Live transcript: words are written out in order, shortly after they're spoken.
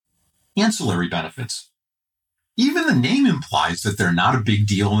Ancillary benefits. Even the name implies that they're not a big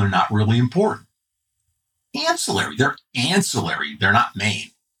deal and they're not really important. Ancillary, they're ancillary, they're not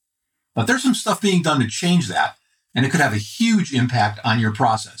main. But there's some stuff being done to change that, and it could have a huge impact on your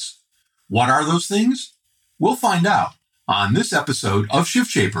process. What are those things? We'll find out on this episode of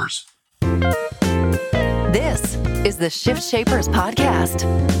Shift Shapers. This is the Shift Shapers podcast,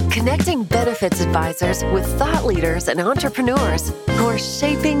 connecting benefits advisors with thought leaders and entrepreneurs who are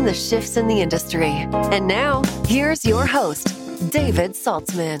shaping the shifts in the industry. And now, here's your host, David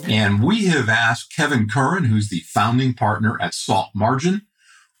Saltzman. And we have asked Kevin Curran, who's the founding partner at Salt Margin.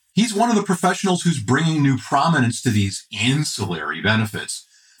 He's one of the professionals who's bringing new prominence to these ancillary benefits.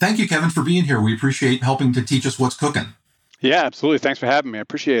 Thank you, Kevin, for being here. We appreciate helping to teach us what's cooking. Yeah, absolutely. Thanks for having me. I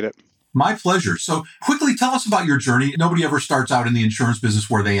appreciate it. My pleasure. So quickly, tell us about your journey. Nobody ever starts out in the insurance business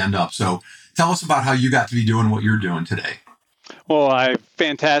where they end up. So tell us about how you got to be doing what you're doing today. Well, I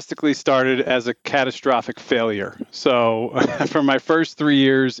fantastically started as a catastrophic failure. So for my first 3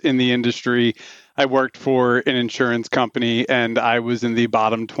 years in the industry, I worked for an insurance company and I was in the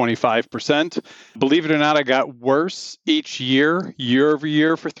bottom 25%. Believe it or not, I got worse each year over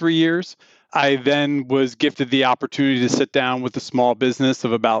year for 3 years. I then was gifted the opportunity to sit down with a small business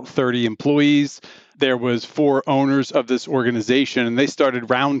of about 30 employees. There was 4 owners of this organization, and they started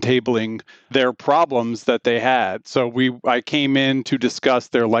roundtabling their problems that they had. So I came in to discuss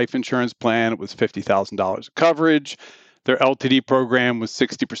their life insurance plan. It was $50,000 of coverage. Their LTD program was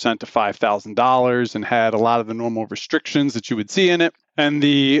 60% to $5,000 and had a lot of the normal restrictions that you would see in it. And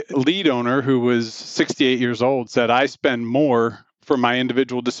the lead owner, who was 68 years old, said, "I spend more for my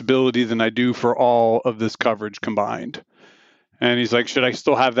individual disability than I do for all of this coverage combined." And he's like, "Should I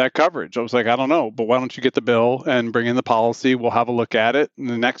still have that coverage?" I was like, "I don't know, but why don't you get the bill and bring in the policy? We'll have a look at it." And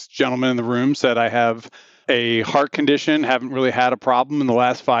the next gentleman in the room said, "I have a heart condition, haven't really had a problem in the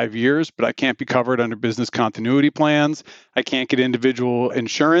last 5 years, but I can't be covered under business continuity plans. I can't get individual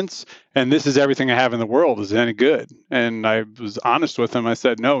insurance. And this is everything I have in the world. Is it any good?" And I was honest with him. I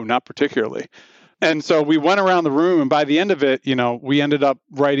said, "No, not particularly." And so we went around the room, and by the end of it, we ended up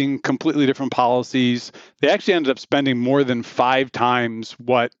writing completely different policies. They actually ended up spending more than 5 times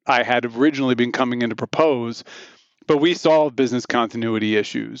what I had originally been coming in to propose. But we solved business continuity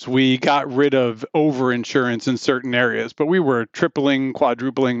issues. We got rid of overinsurance in certain areas, but we were tripling,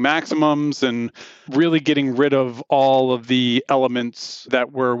 quadrupling maximums and really getting rid of all of the elements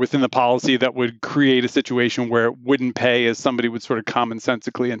that were within the policy that would create a situation where it wouldn't pay as somebody would sort of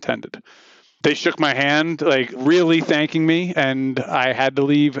commonsensically intended. They shook my hand, really thanking me. And I had to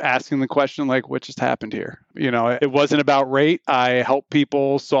leave asking the question, what just happened here? It wasn't about rate. I helped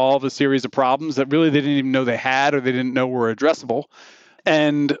people solve a series of problems that really they didn't even know they had or they didn't know were addressable.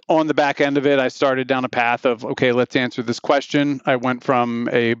 And on the back end of it, I started down a path of, okay, let's answer this question. I went from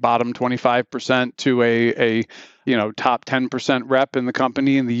a bottom 25% to a top 10% rep in the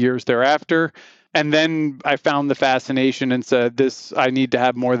company in the years thereafter. And then I found the fascination and said, I need to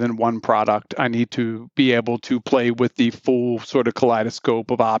have more than one product. I need to be able to play with the full sort of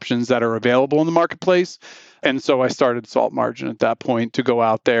kaleidoscope of options that are available in the marketplace. And so I started Salt Margin at that point to go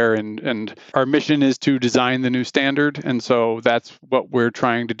out there and our mission is to design the new standard. And so that's what we're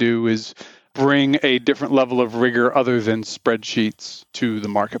trying to do is bring a different level of rigor other than spreadsheets to the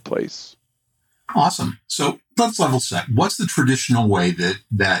marketplace. Awesome. So let's level set. What's the traditional way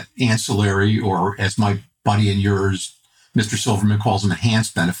that ancillary, or as my buddy and yours, Mr. Silverman, calls them,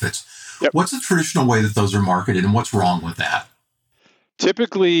 enhanced benefits? Yep. What's the traditional way that those are marketed, and what's wrong with that?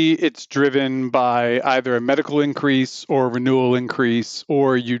 Typically, it's driven by either a medical increase or renewal increase,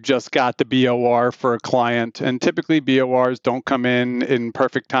 or you just got the BOR for a client. And typically, BORs don't come in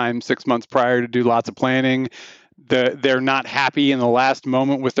perfect time 6 months prior to do lots of planning. They're not happy in the last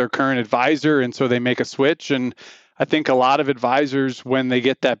moment with their current advisor, and so they make a switch. And I think a lot of advisors, when they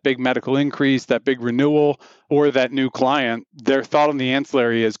get that big medical increase, that big renewal, or that new client, their thought on the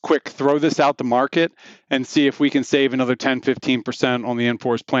ancillary is, quick, throw this out the market and see if we can save another 10, 15% on the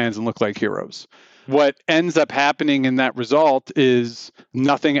in-force plans and look like heroes. What ends up happening in that result is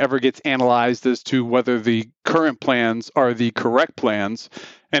nothing ever gets analyzed as to whether the current plans are the correct plans.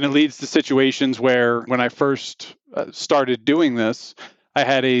 And it leads to situations where when I first started doing this, I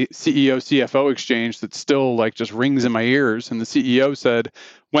had a CEO-CFO exchange that still just rings in my ears. And the CEO said,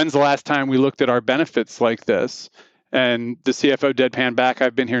 "When's the last time we looked at our benefits like this?" And the CFO deadpan back,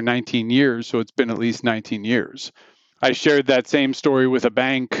 "I've been here 19 years, so it's been at least 19 years. I shared that same story with a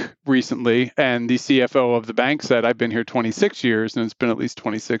bank recently, and the CFO of the bank said, I've been here 26 years, and it's been at least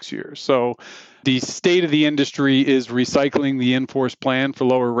 26 years. So the state of the industry is recycling the in-force plan for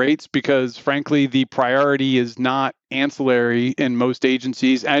lower rates because, frankly, the priority is not ancillary in most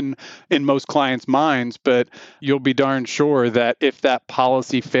agencies and in most clients' minds, but you'll be darn sure that if that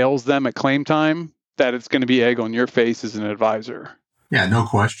policy fails them at claim time, that it's going to be egg on your face as an advisor. Yeah, no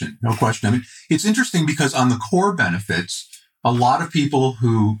question. No question. I mean, it's interesting because on the core benefits, a lot of people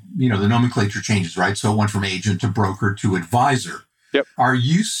who, the nomenclature changes, right? So it went from agent to broker to advisor. Yep. Are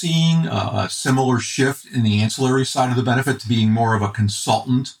you seeing a similar shift in the ancillary side of the benefit to being more of a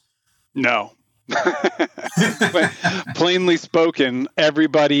consultant? No. Plainly spoken,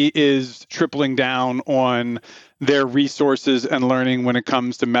 everybody is tripling down on their resources and learning when it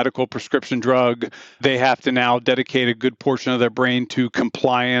comes to medical prescription drug. They have to now dedicate a good portion of their brain to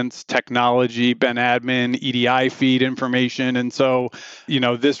compliance, technology, ben admin, EDI feed information. And so,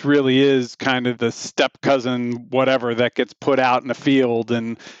 this really is kind of the step cousin, whatever, that gets put out in the field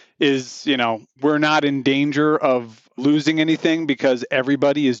and is, we're not in danger of losing anything because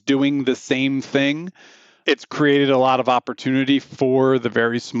everybody is doing the same thing. It's created a lot of opportunity for the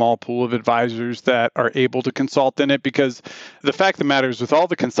very small pool of advisors that are able to consult in it, because the fact of the matter is, with all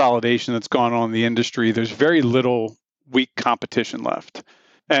the consolidation that's gone on in the industry, there's very little weak competition left.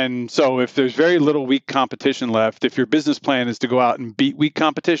 And so if there's very little weak competition left, if your business plan is to go out and beat weak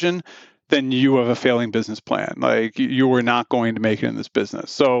competition, then you have a failing business plan. Like, you are not going to make it in this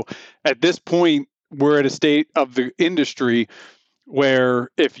business. So at this point, we're at a state of the industry where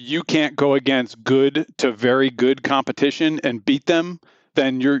if you can't go against good to very good competition and beat them,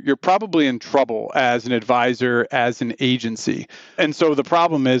 then you're probably in trouble as an advisor, as an agency. And so the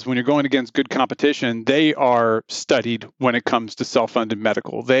problem is, when you're going against good competition, they are studied when it comes to self-funded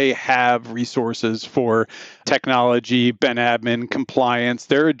medical. They have resources for technology, ben admin, compliance.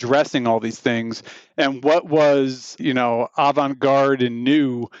 They're addressing all these things. And what was, avant-garde and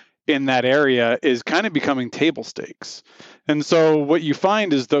new in that area is kind of becoming table stakes. And so what you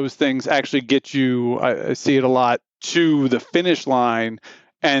find is those things actually get you, I see it a lot, to the finish line,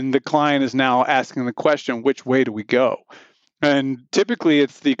 and the client is now asking the question, which way do we go? And typically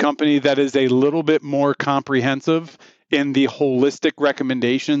it's the company that is a little bit more comprehensive in the holistic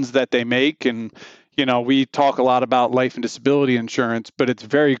recommendations that they make. And we talk a lot about life and disability insurance, but it's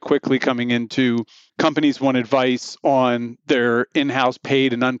very quickly coming into companies want advice on their in-house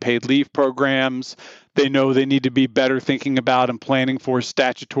paid and unpaid leave programs. They know they need to be better thinking about and planning for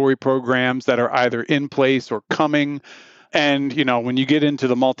statutory programs that are either in place or coming. And, when you get into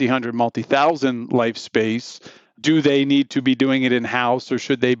the multi-hundred, multi-thousand life space, do they need to be doing it in-house or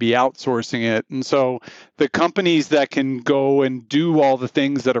should they be outsourcing it? And so the companies that can go and do all the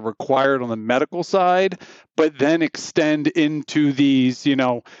things that are required on the medical side, but then extend into these,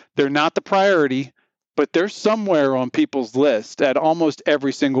 they're not the priority, but they're somewhere on people's list at almost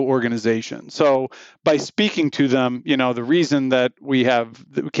every single organization. So by speaking to them, the reason that we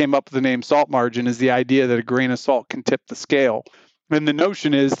came up with the name salt margin is the idea that a grain of salt can tip the scale. And the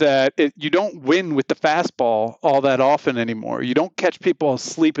notion is that you don't win with the fastball all that often anymore. You don't catch people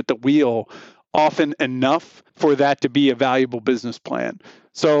asleep at the wheel often enough for that to be a valuable business plan.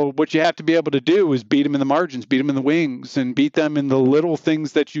 So what you have to be able to do is beat them in the margins, beat them in the wings, and beat them in the little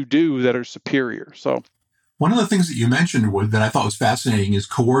things that you do that are superior. So one of the things that you mentioned that I thought was fascinating is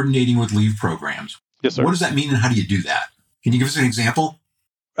coordinating with leave programs. Yes, sir. What does that mean and how do you do that? Can you give us an example?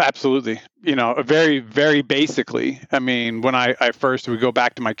 Absolutely. Very, very basically, when I first would go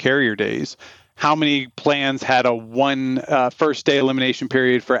back to my carrier days, how many plans had a one first day elimination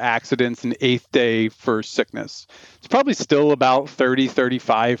period for accidents and 8th day for sickness? It's probably still about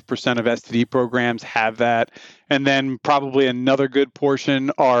 35% of STD programs have that. And then probably another good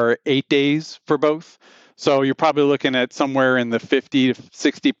portion are 8 days for both. So you're probably looking at somewhere in the 50 to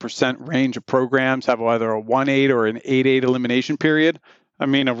 60% range of programs have either a 1-8 or an 8-8 elimination period. A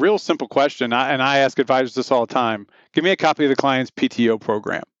real simple question, and I ask advisors this all the time. Give me a copy of the client's PTO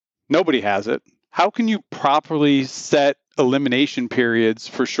program. Nobody has it. How can you properly set elimination periods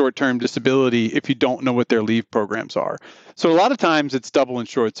for short-term disability if you don't know what their leave programs are? So a lot of times it's double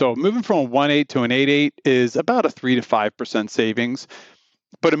insured. So moving from a 1-8 to an 8-8 is about a 3 to 5% savings.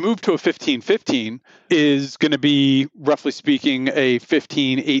 But a move to a 15-15 is going to be, roughly speaking, a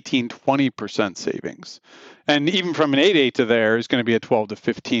 15, 18, 20% savings. And even from an 8A to there is going to be a 12 to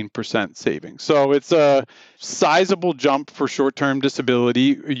 15% savings. So it's a sizable jump for short-term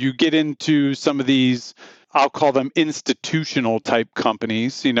disability. You get into some of these, I'll call them institutional type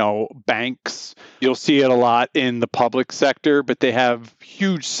companies, banks. You'll see it a lot in the public sector, but they have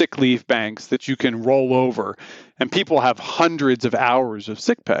huge sick leave banks that you can roll over, and people have hundreds of hours of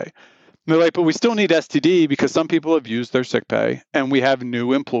sick pay. And they're like, but we still need STD because some people have used their sick pay, and we have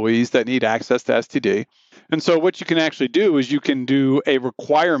new employees that need access to STD. And so what you can actually do is you can do a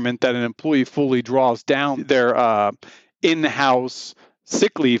requirement that an employee fully draws down their in-house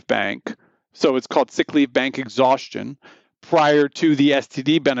sick leave bank. So it's called sick leave bank exhaustion prior to the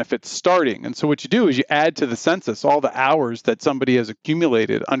STD benefits starting. And so what you do is you add to the census all the hours that somebody has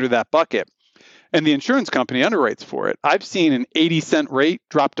accumulated under that bucket. And the insurance company underwrites for it. I've seen an 80-cent rate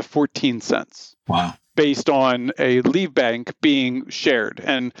drop to 14 cents. Wow. Based on a leave bank being shared.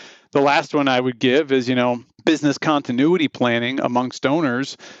 And the last one I would give is, business continuity planning amongst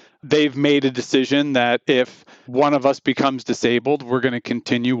owners. They've made a decision that if one of us becomes disabled, we're going to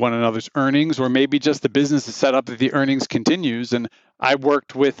continue one another's earnings, or maybe just the business is set up that the earnings continues. And I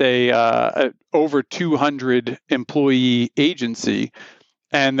worked with a over 200 employee agency,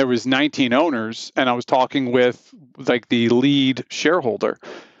 and there was 19 owners, and I was talking with the lead shareholder.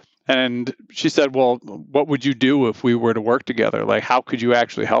 And she said, well, what would you do if we were to work together? How could you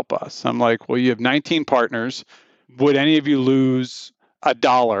actually help us? I'm like, well, you have 19 partners. Would any of you lose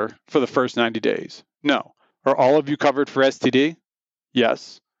 $1 for the first 90 days? No. Are all of you covered for STD?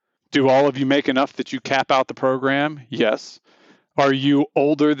 Yes. Do all of you make enough that you cap out the program? Yes. Are you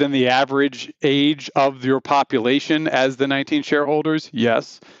older than the average age of your population as the 19 shareholders?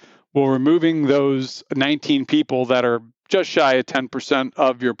 Yes. Well, removing those 19 people that are just shy of 10%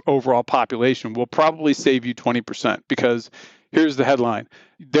 of your overall population will probably save you 20%, because here's the headline.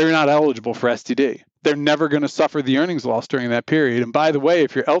 They're not eligible for STD. They're never going to suffer the earnings loss during that period. And by the way,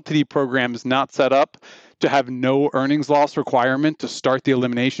 if your LTD program is not set up to have no earnings loss requirement to start the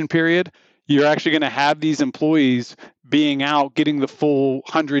elimination period, you're actually going to have these employees being out, getting the full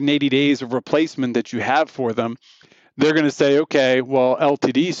 180 days of replacement that you have for them. They're going to say, okay, well,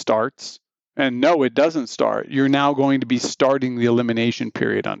 LTD starts. And no, it doesn't start. You're now going to be starting the elimination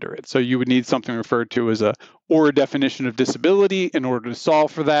period under it. So you would need something referred to as a definition of disability in order to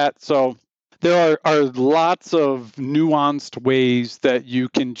solve for that. So there are lots of nuanced ways that you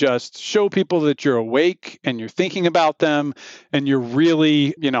can just show people that you're awake and you're thinking about them, and you're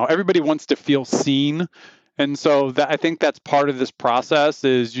really, everybody wants to feel seen. And so I think that's part of this process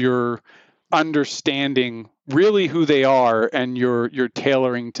is you're understanding really who they are, and you're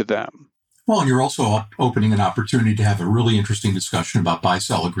tailoring to them. Well, and you're also opening an opportunity to have a really interesting discussion about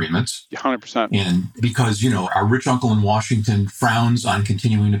buy-sell agreements. 100%. And because, our rich uncle in Washington frowns on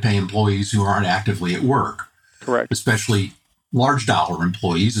continuing to pay employees who aren't actively at work. Correct. Especially large dollar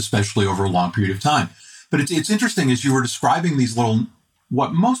employees, especially over a long period of time. But it's interesting as you were describing these little,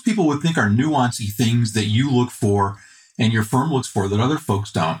 what most people would think are nuancy things that you look for and your firm looks for that other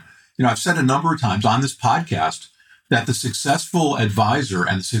folks don't. I've said a number of times on this podcast that the successful advisor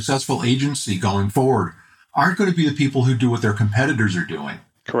and the successful agency going forward aren't going to be the people who do what their competitors are doing.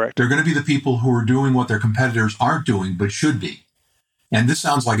 Correct. They're going to be the people who are doing what their competitors aren't doing, but should be. And this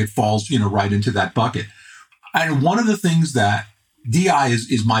sounds like it falls, right into that bucket. And one of the things that DI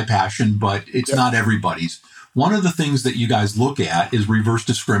is my passion, but it's not everybody's. One of the things that you guys look at is reverse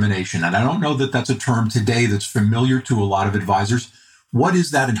discrimination. And I don't know that that's a term today that's familiar to a lot of advisors. What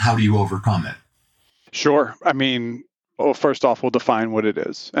is that and how do you overcome it? Sure. First off, we'll define what it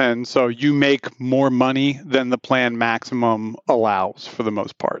is. And so you make more money than the plan maximum allows for the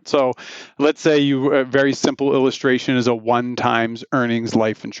most part. So let's say a very simple illustration is a 1x earnings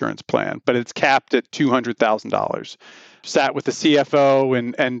life insurance plan, but it's capped at $200,000. Sat with the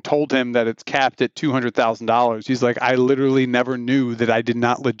CFO and told him that it's capped at $200,000. He's like, I literally never knew that I did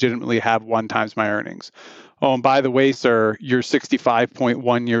not legitimately have 1x my earnings. Oh, and by the way, sir, you're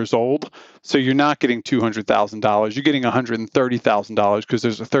 65.1 years old, so you're not getting $200,000. You're getting $130,000 because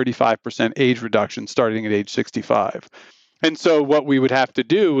there's a 35% age reduction starting at age 65. And so what we would have to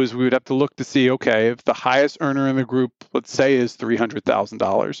do is we would have to look to see, okay, if the highest earner in the group, let's say, is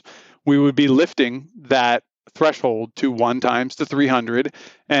 $300,000, we would be lifting that threshold to 1x to 300.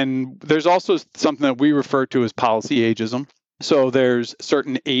 And there's also something that we refer to as policy ageism. So there's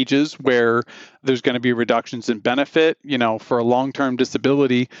certain ages where there's going to be reductions in benefit. For a long-term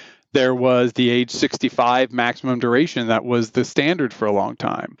disability, there was the age 65 maximum duration that was the standard for a long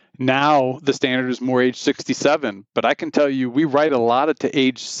time. Now the standard is more age 67. But I can tell you, we write a lot of to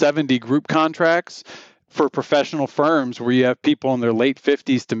age 70 group contracts for professional firms where you have people in their late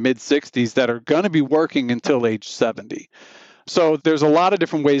 50s to mid 60s that are going to be working until age 70. So there's a lot of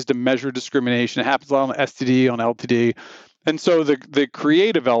different ways to measure discrimination. It happens a lot on STD, on LTD. And so the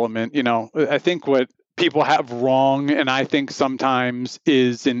creative element, I think what people have wrong, and I think sometimes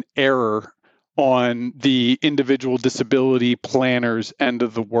is an error on the individual disability planners end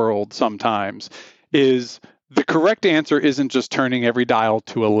of the world sometimes, is the correct answer isn't just turning every dial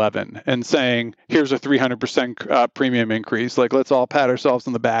to 11 and saying, here's a 300% premium increase. Like, let's all pat ourselves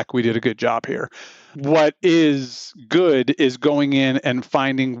on the back. We did a good job here. What is good is going in and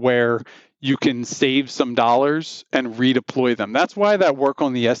finding where you can save some dollars and redeploy them. That's why that work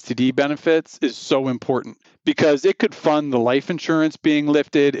on the STD benefits is so important, because it could fund the life insurance being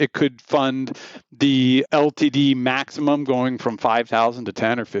lifted. It could fund the LTD maximum going from 5,000 to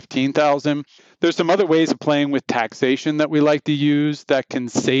 10 or 15,000. There's some other ways of playing with taxation that we like to use that can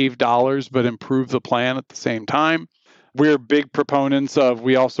save dollars but improve the plan at the same time. We're big proponents of,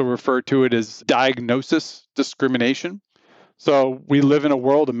 we also refer to it as diagnosis discrimination. So we live in a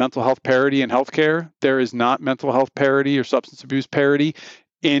world of mental health parity in healthcare. There is not mental health parity or substance abuse parity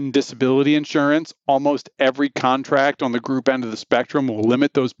in disability insurance. Almost every contract on the group end of the spectrum will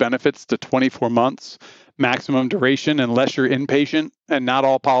limit those benefits to 24 months maximum duration unless you're inpatient, and not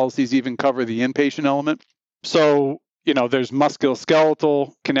all policies even cover the inpatient element. So, there's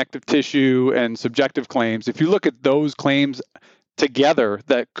musculoskeletal, connective tissue, and subjective claims. If you look at those claims together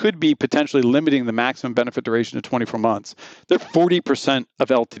that could be potentially limiting the maximum benefit duration to 24 months, they're 40% of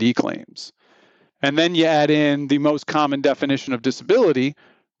LTD claims. And then you add in the most common definition of disability,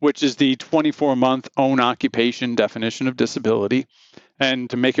 which is the 24-month own occupation definition of disability.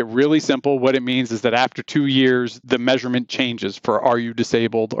 And to make it really simple, what it means is that after 2 years, the measurement changes for are you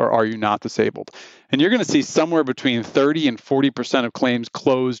disabled or are you not disabled. And you're going to see somewhere between 30 and 40% of claims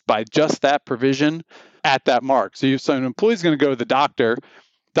closed by just that provision at that mark. So an employee's going to go to the doctor.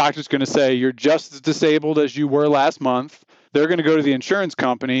 Doctor's going to say, you're just as disabled as you were last month. They're going to go to the insurance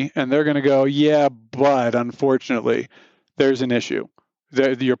company and they're going to go, yeah, but unfortunately, there's an issue.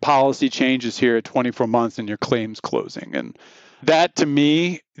 Your policy changes here at 24 months and your claim's closing. And that, to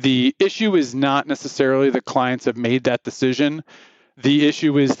me, the issue is not necessarily the clients have made that decision. The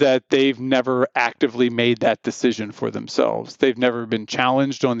issue is that they've never actively made that decision for themselves. They've never been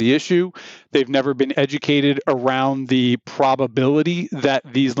challenged on the issue. They've never been educated around the probability that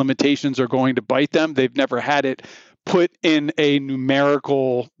these limitations are going to bite them. They've never had it put in a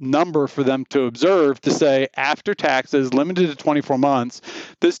numerical number for them to observe to say, after taxes, limited to 24 months,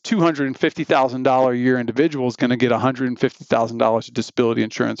 this $250,000 a year individual is going to get $150,000 of disability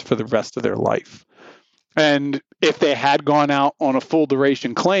insurance for the rest of their life. And if they had gone out on a full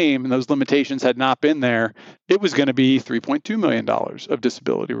duration claim and those limitations had not been there, it was going to be $3.2 million of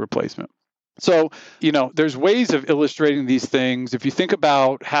disability replacement. So, there's ways of illustrating these things. If you think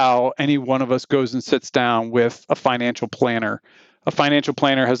about how any one of us goes and sits down with a financial planner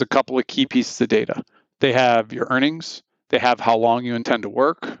has a couple of key pieces of data. They have your earnings, they have how long you intend to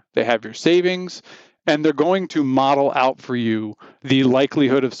work, they have your savings, and they're going to model out for you the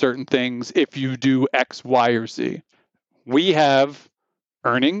likelihood of certain things if you do X, Y, or Z. We have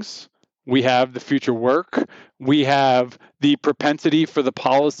earnings. We have the future work. We have the propensity for the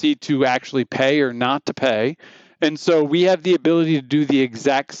policy to actually pay or not to pay. And so we have the ability to do the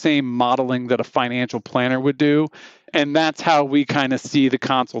exact same modeling that a financial planner would do. And that's how we kind of see the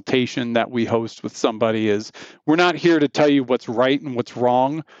consultation that we host with somebody is, we're not here to tell you what's right and what's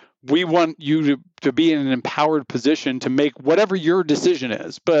wrong. We want you to be in an empowered position to make whatever your decision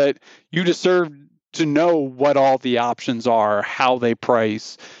is, but you deserve to know what all the options are, how they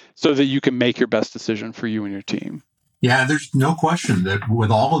price, so that you can make your best decision for you and your team. Yeah, there's no question that with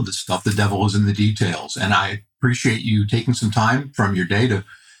all of this stuff, the devil is in the details. And I appreciate you taking some time from your day to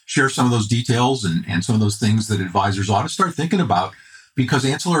share some of those details and some of those things that advisors ought to start thinking about, because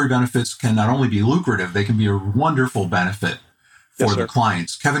ancillary benefits can not only be lucrative, they can be a wonderful benefit for the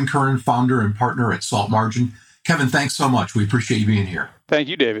clients. Kevin Curran, founder and partner at Salt Margin. Kevin, thanks so much. We appreciate you being here. Thank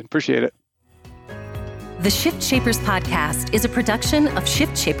you, David. Appreciate it. The Shift Shapers podcast is a production of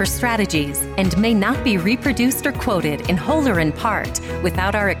Shift Shaper Strategies and may not be reproduced or quoted in whole or in part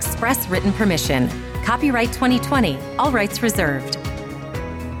without our express written permission. Copyright 2020, all rights reserved.